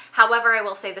here. However, I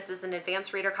will say this is an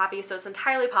advanced reader copy, so it's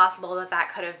entirely possible that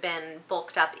that could have been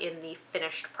bulked up in the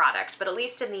finished product, but at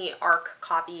least in the ARC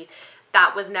copy,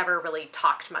 that was never really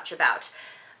talked much about.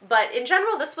 But in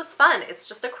general, this was fun. It's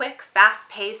just a quick,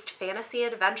 fast-paced fantasy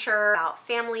adventure about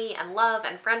family and love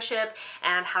and friendship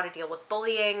and how to deal with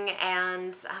bullying,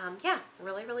 and yeah,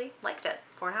 really, really liked it.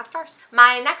 4.5 stars.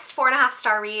 My next 4.5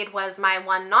 star read was my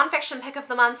one nonfiction pick of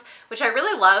the month, which I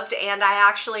really loved, and I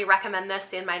actually recommend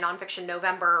this in my Nonfiction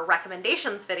November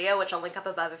recommendations video, which I'll link up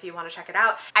above if you want to check it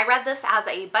out. I read this as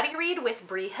a buddy read with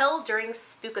Bree Hill during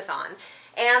Spookathon.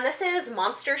 And this is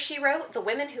Monster, She Wrote, The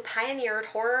Women Who Pioneered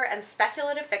Horror and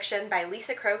Speculative Fiction by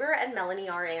Lisa Kroger and Melanie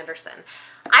R. Anderson.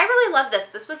 I really love this.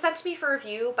 This was sent to me for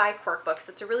review by Quirk Books.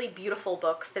 It's a really beautiful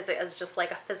book as just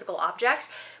like a physical object,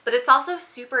 but it's also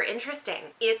super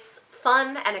interesting. It's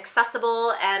fun and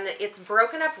accessible, and it's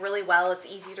broken up really well. It's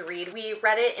easy to read. We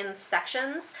read it in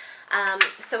sections.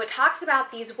 So it talks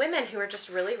about these women who are just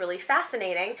really, really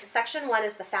fascinating. Section 1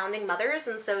 is the founding mothers,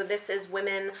 and so this is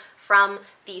women from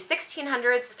the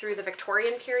 1600s through the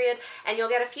Victorian period, and you'll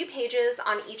get a few pages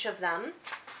on each of them.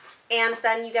 And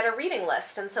then you get a reading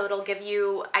list, and so it'll give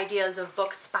you ideas of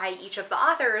books by each of the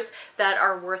authors that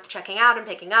are worth checking out and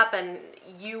picking up, and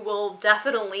you will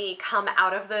definitely come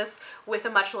out of this with a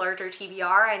much larger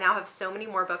TBR. I now have so many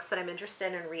more books that I'm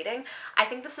interested in reading. I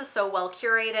think this is so well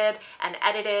curated and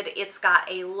edited. It's got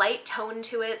a light tone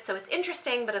to it, so it's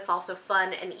interesting, but it's also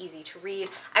fun and easy to read.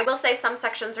 I will say some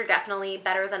sections are definitely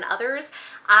better than others.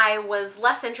 I was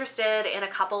less interested in a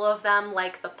couple of them,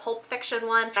 like the pulp fiction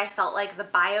one. I felt like the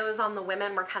bios on the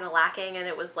women were kind of lacking, and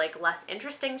it was like less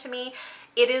interesting to me.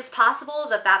 It is possible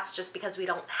that that's just because we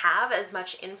don't have as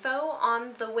much info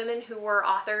on the women who were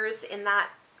authors in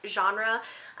that genre.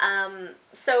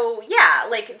 So yeah,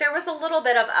 like there was a little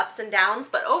bit of ups and downs,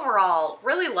 but overall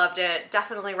really loved it.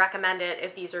 Definitely recommend it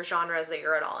if these are genres that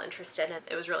you're at all interested in.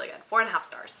 It was really good. 4.5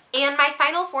 stars. And my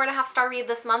final 4.5 star read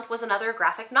this month was another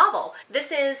graphic novel.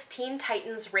 This is Teen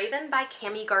Titans Raven by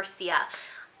Cami Garcia.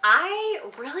 I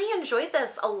really enjoyed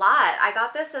this a lot. I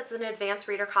got this as an advanced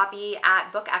reader copy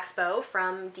at Book Expo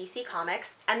from DC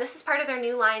Comics, and this is part of their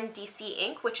new line DC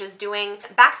Inc., which is doing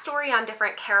backstory on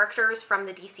different characters from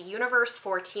the DC universe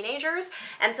for teenagers,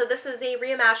 and so this is a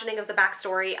reimagining of the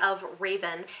backstory of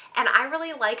Raven, and I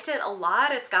really liked it a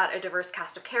lot. It's got a diverse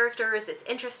cast of characters, it's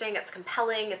interesting, it's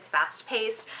compelling, it's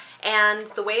fast-paced, and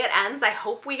the way it ends, I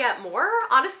hope we get more.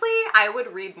 Honestly, I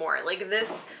would read more. Like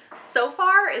this so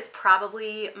far is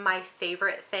probably my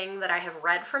favorite thing that I have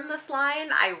read from this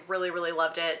line. I really, really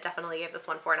loved it. Definitely gave this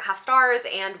one 4.5 stars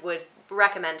and would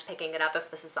recommend picking it up if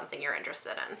this is something you're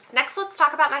interested in. Next, let's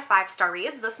talk about my 5-star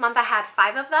reads. This month I had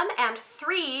 5 of them, and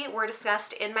 3 were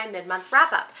discussed in my mid-month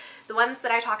wrap-up. The ones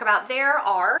that I talk about there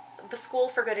are The School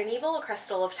for Good and Evil, A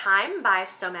Crystal of Time by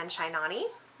Somen Chainani,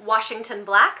 Washington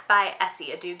Black by Essie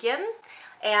Adugian,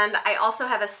 and I also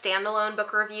have a standalone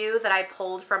book review that I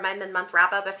pulled from my mid-month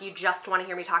wrap-up if you just want to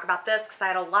hear me talk about this, because I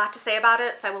had a lot to say about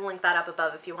it, so I will link that up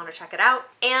above if you want to check it out.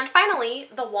 And finally,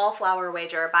 The Wallflower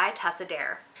Wager by Tessa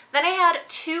Dare. Then I had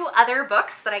 2 other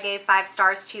books that I gave 5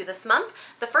 stars to this month.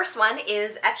 The first one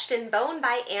is Etched in Bone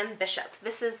by Anne Bishop.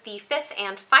 This is the 5th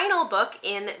and final book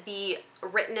in the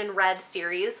Written in Red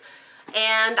series,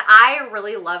 and I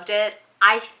really loved it.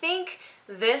 I think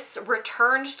this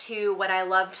returned to what I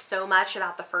loved so much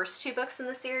about the first 2 books in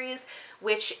the series,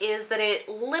 which is that it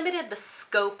limited the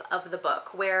scope of the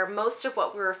book, where most of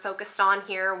what we were focused on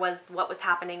here was what was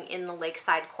happening in the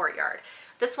lakeside courtyard.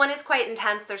 This one is quite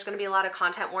intense. There's going to be a lot of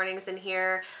content warnings in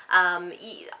here.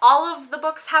 All of the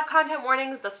books have content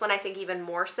warnings. This one I think even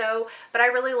more so, but I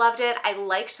really loved it. I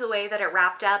liked the way that it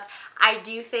wrapped up. I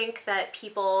do think that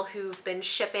people who've been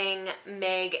shipping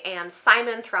Meg and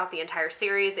Simon throughout the entire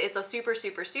series, it's a super,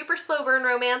 super, super slow burn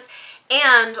romance,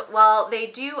 and while they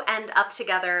do end up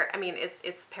together, I mean,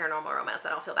 it's paranormal romance. I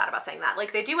don't feel bad about saying that.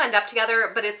 Like, they do end up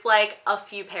together, but it's like a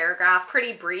few paragraphs,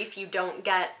 pretty brief. You don't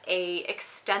get a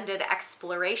extended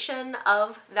exploration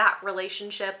of that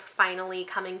relationship finally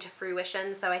coming to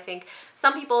fruition, so I think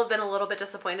some people have been a little bit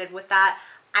disappointed with that.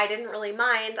 I didn't really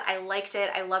mind. I liked it.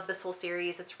 I love this whole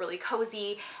series. It's really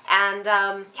cozy, and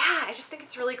yeah, I just think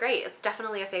it's really great. It's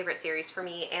definitely a favorite series for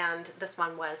me, and this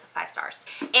one was 5 stars.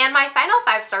 And my final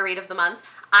 5-star read of the month,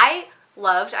 I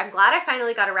loved. I'm glad I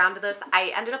finally got around to this.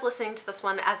 I ended up listening to this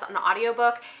one as an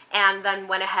audiobook and then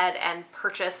went ahead and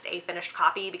purchased a finished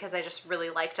copy because I just really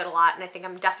liked it a lot, and I think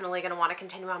I'm definitely going to want to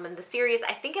continue on in the series.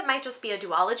 I think it might just be a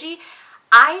duology.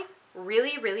 I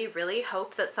really, really, really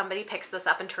hope that somebody picks this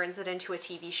up and turns it into a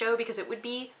TV show, because it would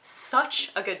be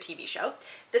such a good TV show.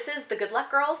 This is The Good Luck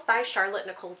Girls by Charlotte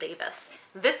Nicole Davis.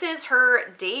 This is her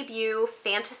debut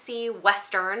fantasy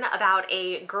western about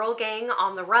a girl gang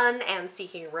on the run and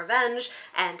seeking revenge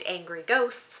and angry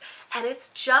ghosts, and it's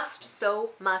just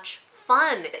so much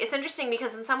fun. It's interesting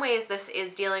because in some ways this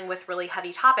is dealing with really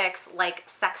heavy topics like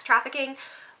sex trafficking,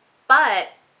 but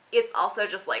it's also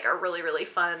just like a really, really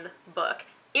fun book.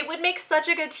 It would make such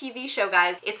a good TV show,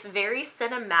 guys. It's very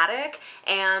cinematic,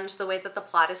 and the way that the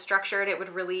plot is structured, it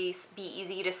would really be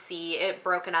easy to see it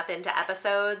broken up into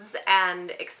episodes,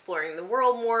 and exploring the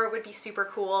world more would be super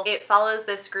cool. It follows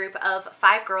this group of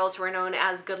 5 girls who are known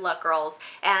as Good Luck Girls,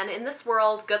 and in this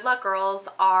world, Good Luck Girls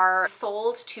are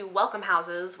sold to welcome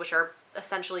houses, which are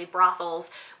essentially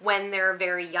brothels when they're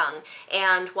very young.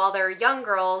 And while they're young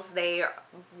girls, they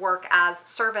work as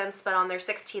servants, but on their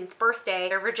 16th birthday,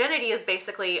 their virginity is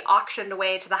basically auctioned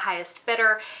away to the highest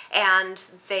bidder, and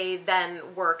they then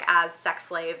work as sex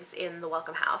slaves in the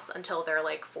Welcome House until they're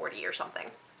like 40 or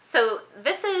something. So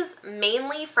this is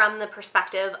mainly from the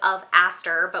perspective of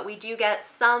Aster, but we do get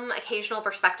some occasional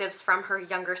perspectives from her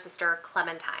younger sister,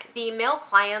 Clementine. The male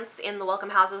clients in the Welcome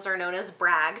Houses are known as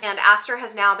Braggs, and Aster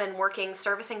has now been working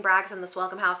servicing Braggs in this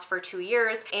Welcome House for 2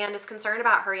 years and is concerned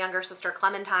about her younger sister,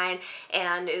 Clementine,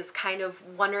 and is kind of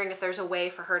wondering if there's a way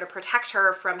for her to protect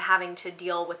her from having to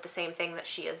deal with the same thing that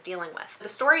she is dealing with. The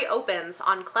story opens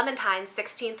on Clementine's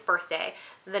 16th birthday,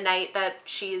 the night that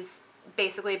she's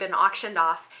basically been auctioned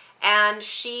off, and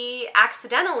she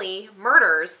accidentally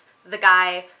murders the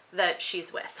guy that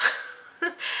she's with.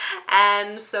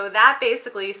 And so that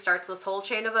basically starts this whole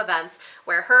chain of events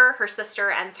where her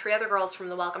sister, and 3 other girls from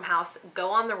the Welcome House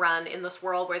go on the run in this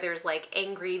world where there's like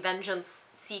angry,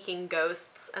 vengeance-seeking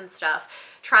ghosts and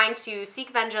stuff, trying to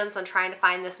seek vengeance and trying to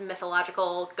find this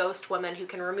mythological ghost woman who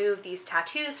can remove these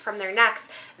tattoos from their necks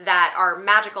that are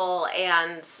magical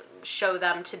and show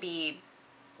them to be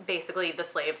basically the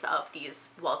slaves of these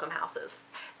Welcome Houses.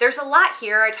 There's a lot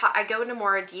here. I go into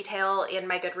more detail in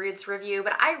my Goodreads review,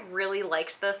 but I really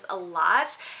liked this a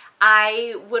lot.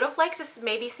 I would have liked to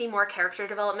maybe see more character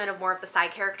development of more of the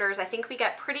side characters. I think we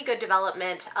get pretty good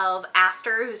development of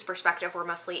Aster, whose perspective we're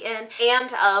mostly in,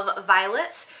 and of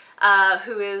Violet,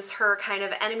 who is her kind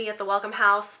of enemy at the Welcome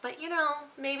House, but you know,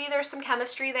 maybe there's some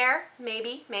chemistry there,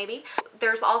 maybe.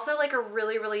 There's also like a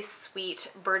really, really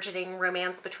sweet burgeoning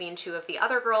romance between 2 of the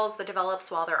other girls that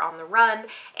develops while they're on the run,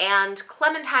 and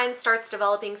Clementine starts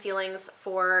developing feelings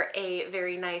for a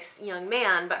very nice young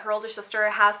man, but her older sister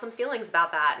has some feelings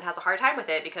about that and has a hard time with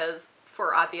it because,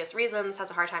 for obvious reasons, has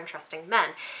a hard time trusting men.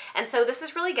 And so this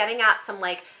is really getting at some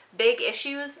like big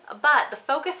issues, but the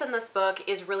focus in this book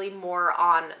is really more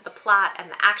on the plot and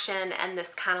the action and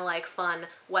this kind of like fun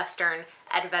Western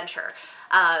adventure.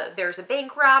 There's a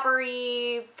bank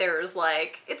robbery, there's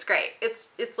like, it's great.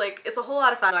 It's a whole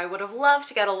lot of fun. I would have loved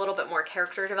to get a little bit more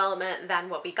character development than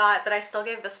what we got, but I still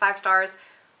gave this 5 stars.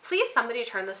 Please somebody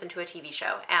turn this into a TV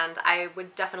show, and I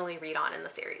would definitely read on in the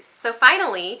series. So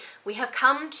finally, we have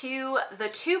come to the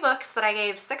 2 books that I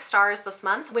gave 6 stars this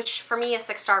month, which for me a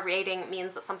 6-star rating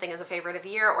means that something is a favorite of the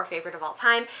year or favorite of all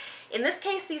time. In this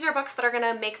case, these are books that are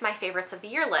gonna make my favorites of the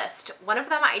year list. One of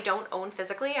them I don't own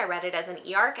physically. I read it as an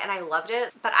e-arc and I loved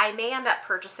it, but I may end up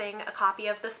purchasing a copy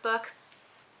of this book.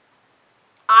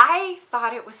 I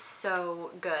thought it was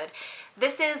so good.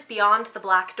 This is Beyond the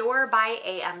Black Door by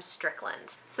A.M.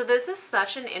 Strickland. So this is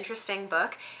such an interesting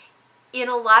book. In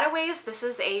a lot of ways, this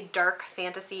is a dark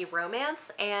fantasy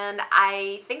romance, and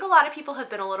I think a lot of people have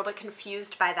been a little bit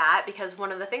confused by that because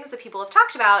one of the things that people have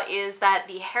talked about is that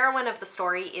the heroine of the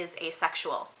story is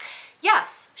asexual.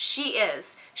 Yes, she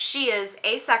is. She is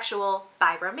asexual,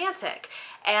 biromantic,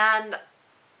 and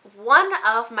one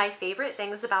of my favorite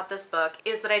things about this book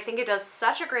is that I think it does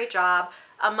such a great job,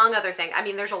 among other things. I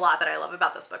mean, there's a lot that I love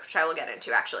about this book, which I will get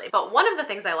into actually, but one of the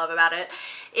things I love about it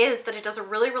is that it does a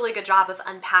really, really good job of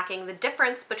unpacking the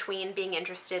difference between being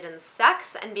interested in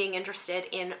sex and being interested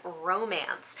in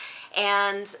romance.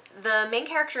 And the main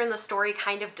character in the story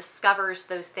kind of discovers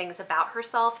those things about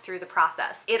herself through the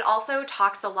process. It also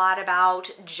talks a lot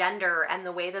about gender and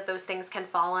the way that those things can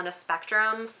fall on a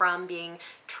spectrum from being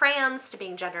trans to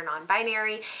being gender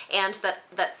non-binary, and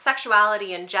that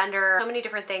sexuality and gender, so many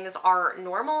different things are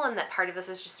normal, and that part of this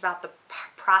is just about the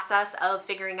process of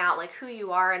figuring out like who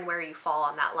you are and where you fall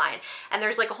on that line. And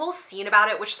there's like a whole scene about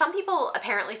it, which some people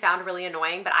apparently found really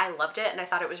annoying, but I loved it and I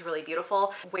thought it was really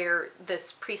beautiful, where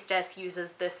this priestess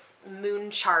uses this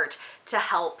moon chart to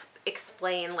help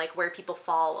explain like where people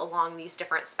fall along these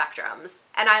different spectrums.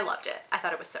 And I loved it. I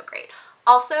thought it was so great.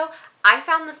 Also, I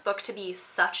found this book to be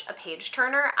such a page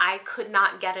turner. I could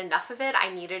not get enough of it.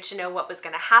 I needed to know what was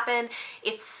going to happen.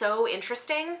 It's so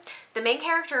interesting. The main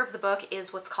character of the book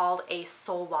is what's called a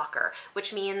soul walker,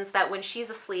 which means that when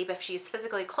she's asleep, if she's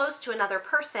physically close to another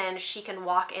person, she can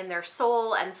walk in their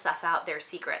soul and suss out their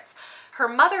secrets. Her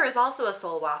mother is also a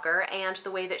soul walker, and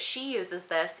the way that she uses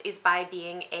this is by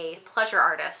being a pleasure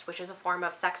artist, which is a form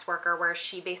of sex worker where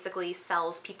she basically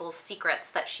sells people's secrets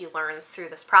that she learns through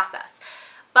this process.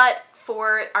 But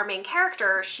for our main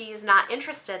character, she's not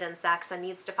interested in sex and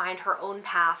needs to find her own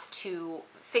path to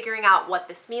figuring out what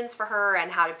this means for her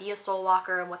and how to be a soul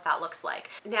walker and what that looks like.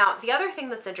 Now, the other thing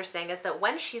that's interesting is that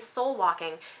when she's soul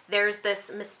walking, there's this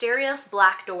mysterious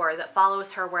black door that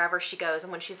follows her wherever she goes.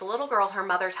 And when she's a little girl, her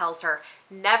mother tells her,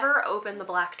 never open the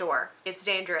black door. It's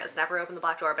dangerous, never open the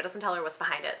black door, but doesn't tell her what's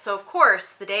behind it. So of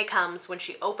course, the day comes when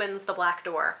she opens the black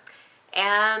door.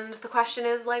 And the question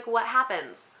is, like, what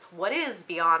happens? What is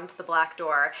beyond the black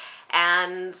door?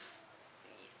 And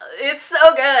it's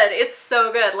so good. It's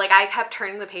so good. Like, I kept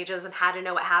turning the pages and had to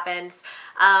know what happens.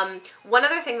 One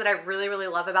other thing that I really, really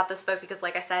love about this book, because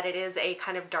like I said, it is a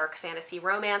kind of dark fantasy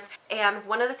romance. And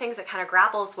one of the things it kind of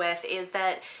grapples with is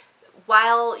that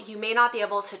while you may not be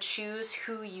able to choose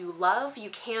who you love, you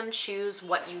can choose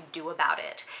what you do about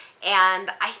it. And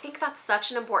I think that's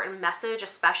such an important message,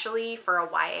 especially for a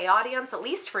YA audience. At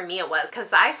least for me it was,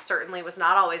 because I certainly was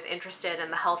not always interested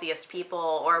in the healthiest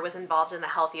people or was involved in the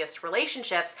healthiest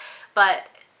relationships, but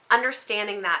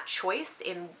understanding that choice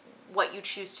in what you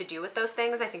choose to do with those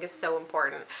things I think is so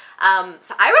important.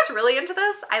 So I was really into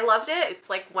this. I loved it.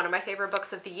 It's like one of my favorite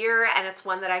books of the year, and it's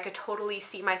one that I could totally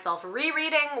see myself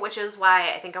rereading, which is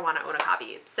why I think I want to own a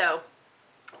copy. So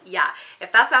yeah,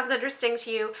 if that sounds interesting to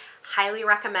you, highly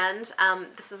recommend.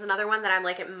 This is another one that I'm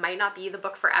like, it might not be the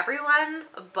book for everyone,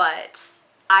 but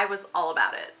I was all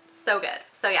about it. So good.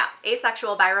 So yeah,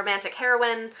 Asexual by Romantic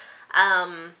Heroine.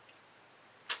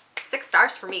 6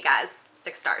 stars for me, guys.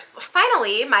 6 stars.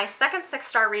 Finally, my second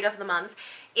 6-star read of the month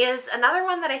is another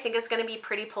one that I think is going to be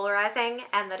pretty polarizing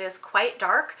and that is quite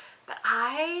dark, but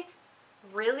I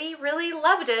really, really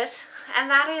loved it, and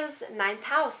that is Ninth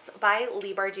House by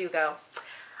Leigh Bardugo.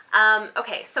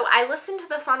 Okay, so I listened to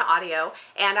this on audio,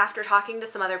 and after talking to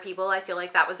some other people, I feel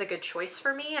like that was a good choice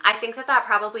for me. I think that that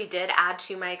probably did add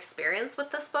to my experience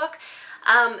with this book.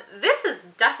 This is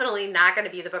definitely not going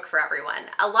to be the book for everyone.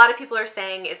 A lot of people are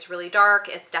saying it's really dark,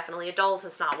 it's definitely adult,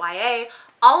 it's not YA.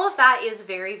 All of that is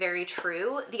very, very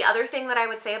true. The other thing that I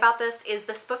would say about this is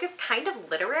this book is kind of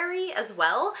literary as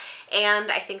well,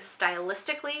 and I think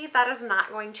stylistically that is not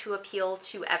going to appeal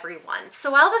to everyone. So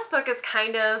while this book is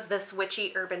kind of this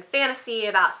witchy urban fantasy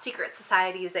about secret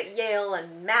societies at Yale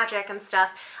and magic and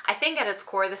stuff, I think at its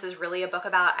core this is really a book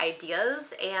about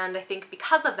ideas, and I think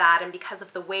because of that and because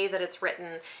of the way that it's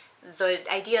written,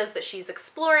 the ideas that she's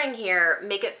exploring here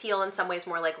make it feel in some ways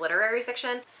more like literary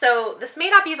fiction. So this may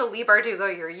not be the Leigh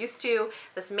Bardugo you're used to,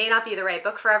 this may not be the right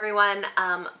book for everyone,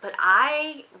 but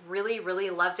I really,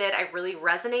 really loved it. I really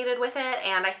resonated with it,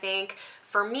 and I think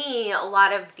for me, a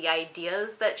lot of the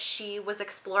ideas that she was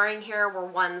exploring here were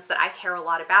ones that I care a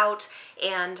lot about,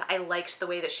 and I liked the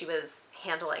way that she was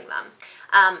handling them.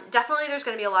 Definitely there's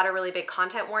going to be a lot of really big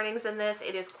content warnings in this.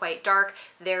 It is quite dark.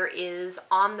 There is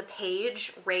on the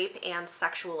page rape and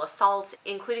sexual assault,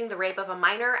 including the rape of a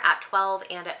minor at 12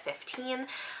 and at 15.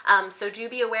 So do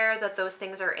be aware that those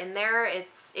things are in there.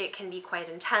 It can be quite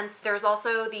intense. There's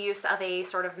also the use of a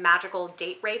sort of magical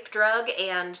date rape drug,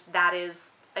 and that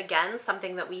is again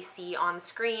something that we see on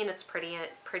screen. It's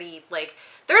pretty like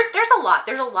there's a lot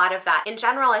of that. In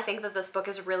general, I think that this book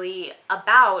is really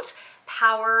about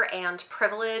power and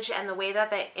privilege and the way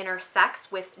that that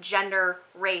intersects with gender,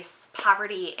 race,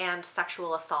 poverty, and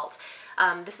sexual assault.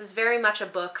 This is very much a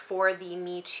book for the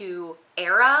Me Too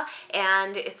era,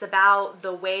 and it's about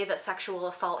the way that sexual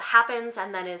assault happens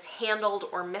and then is handled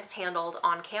or mishandled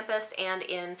on campus and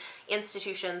in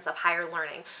institutions of higher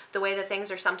learning. The way that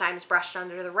things are sometimes brushed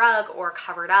under the rug or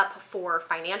covered up for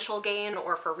financial gain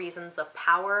or for reasons of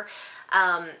power.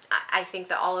 I think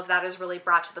that all of that is really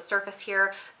brought to the surface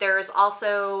here. There's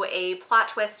also a plot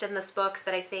twist in this book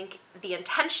that I think the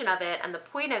intention of it and the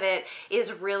point of it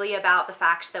is really about the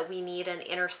fact that we need an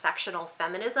intersectional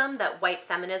feminism, that white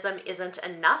feminism isn't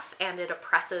enough and it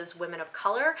oppresses women of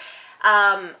color.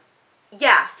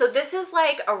 Yeah, so this is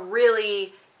like a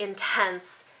really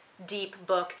intense, deep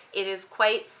book. It is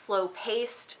quite slow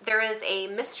paced. There is a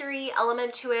mystery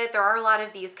element to it. There are a lot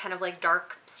of these kind of like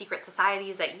dark secret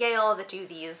societies at Yale that do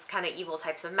these kind of evil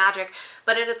types of magic,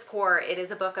 but at its core it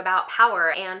is a book about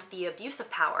power and the abuse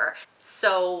of power.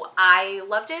 So I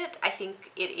loved it. I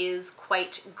think it is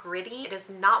quite gritty. It is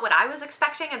not what I was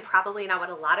expecting and probably not what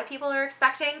a lot of people are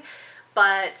expecting,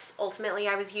 but ultimately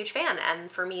I was a huge fan, and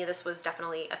for me this was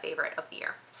definitely a favorite of the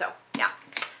year. So yeah.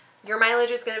 Your mileage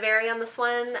is going to vary on this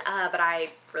one, but I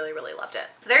really, really loved it.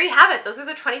 So there you have it. Those are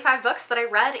the 25 books that I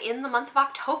read in the month of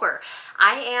October.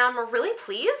 I am really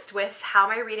pleased with how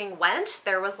my reading went.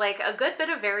 There was like a good bit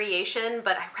of variation,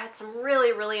 but I read some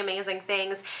really, really amazing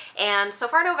things. And so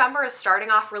far November is starting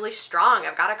off really strong.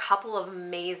 I've got a couple of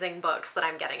amazing books that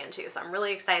I'm getting into, so I'm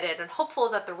really excited and hopeful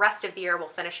that the rest of the year will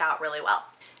finish out really well.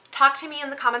 Talk to me in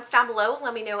the comments down below.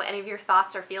 Let me know any of your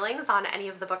thoughts or feelings on any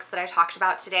of the books that I talked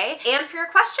about today. And for your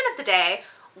question of the day,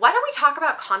 why don't we talk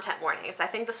about content warnings? I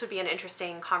think this would be an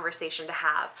interesting conversation to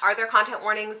have. Are there content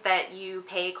warnings that you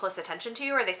pay close attention to?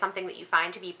 Are they something that you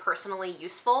find to be personally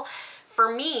useful? For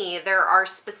me, there are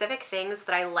specific things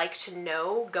that I like to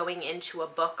know going into a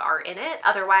book are in it.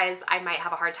 Otherwise, I might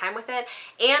have a hard time with it.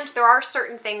 And there are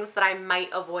certain things that I might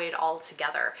avoid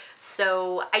altogether.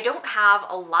 So I don't have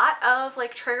a lot of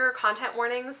like trigger content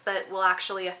warnings that will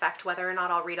actually affect whether or not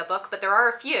I'll read a book, but there are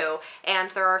a few,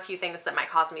 and there are a few things that might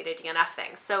cause me to DNF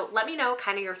things. So let me know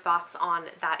kind of your thoughts on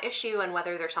that issue and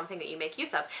whether there's something that you make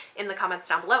use of in the comments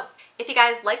down below. If you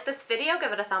guys like this video,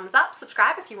 give it a thumbs up,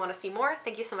 subscribe if you want to see more.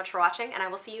 Thank you so much for watching, and I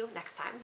will see you next time.